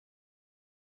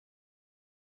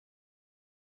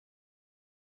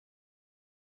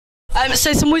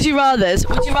So some would you rathers.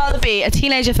 Would you rather be a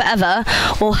teenager forever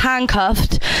or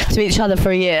handcuffed to each other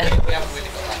for a year?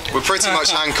 We're pretty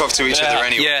much handcuffed to each other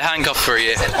anyway. Yeah, handcuffed for a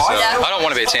year. So I don't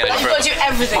want to be a teenager You've got to do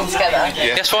everything together.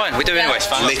 Yeah. That's fine, we do anyway, it's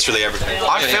fine. Literally everything.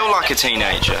 I feel like a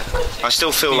teenager. I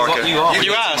still feel like a...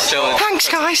 You are still. Thanks,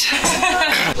 guys.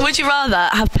 Would you rather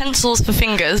have pencils for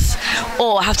fingers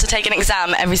or have to take an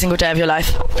exam every single day of your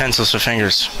life? Pencils for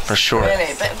fingers, for sure.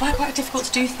 Really? But quite difficult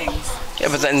to do things. Yeah,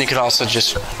 but then you could also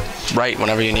just write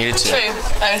whenever you needed to. True.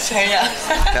 Oh, true,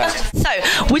 yeah. So,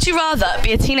 would you rather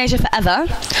be a teenager forever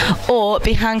or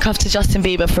be handcuffed to Justin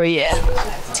Bieber for a year?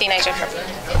 Teenager forever.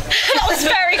 That was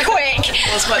very quick.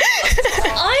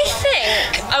 I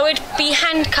think I would be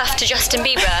handcuffed to Justin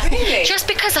Bieber. Really? Just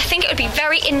because I think it would be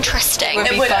very interesting.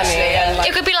 It would actually, yeah.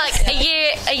 It could be like a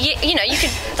year, you know, you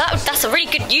could, that's a really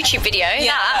good YouTube video.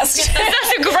 Yeah. That's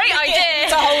a great idea.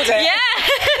 To hold it.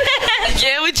 Yeah. A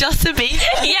year with Justin Bieber?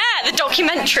 Yeah, the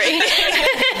documentary.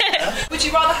 Would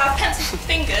you rather have pencils for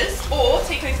fingers or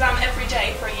take an exam every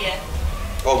day for a year?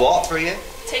 Or what, for a year?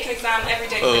 Take an exam every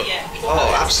day for a year.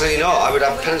 Oh, absolutely not. I would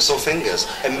have pencil fingers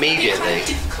immediately.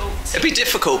 It'd be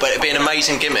difficult, but it'd be an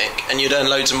amazing gimmick, and you'd earn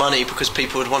loads of money because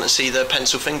people would want to see the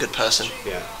pencil-fingered person.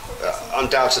 Yeah,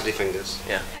 undoubtedly fingers.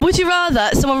 Yeah. Would you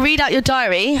rather someone read out your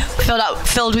diary,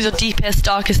 filled with your deepest,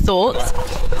 darkest thoughts,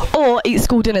 or eat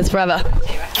school dinners forever?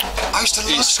 I used to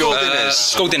love school dinners.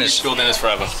 School dinners. School dinners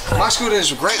forever. My school dinners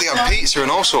were great. They had pizza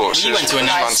and all sorts. You went to a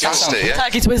nice fantastic, yeah.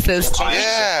 Turkey twisters.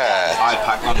 Yeah. I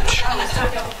pack lunch.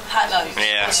 Packed lunch.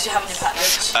 Yeah. What did you have on your packed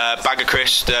lunch? Bag of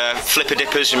crisps, flipper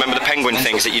dippers. Remember the penguin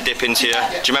things that you dip into your...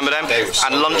 Do you remember them?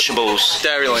 And Lunchables.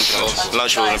 Dairy Lunchables.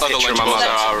 Lunchables and a picture of my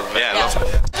mother. Yeah, love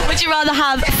them. Would you rather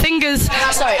have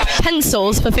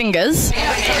pencils for fingers,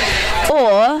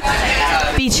 or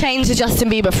be chained to Justin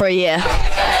Bieber for a year?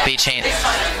 Be chained.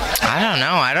 I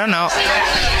don't know.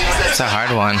 It's a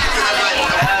hard one.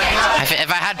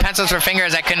 If I had pencils for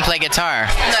fingers, I couldn't play guitar.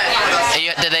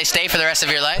 No. Did they stay for the rest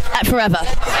of your life? Forever.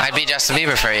 I'd be Justin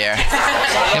Bieber for a year.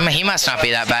 He must not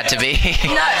be that bad to be.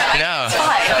 No.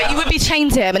 But you would be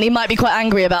chained to him, and he might be quite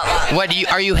angry about that. What?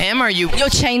 Are you him, or you? You're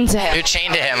chained to him. You're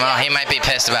chained to him. Oh, he might be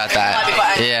pissed about that. He might be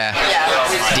quite angry.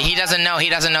 Yeah. He doesn't know. He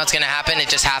doesn't know it's gonna happen. It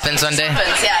just happens one day.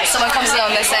 Yeah. Someone comes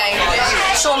along, they're saying,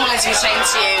 Shawn wanted to be chained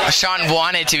to you. Shawn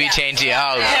wanted to be chained to you.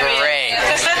 Oh, great.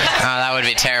 Oh, that would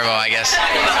be terrible, I guess.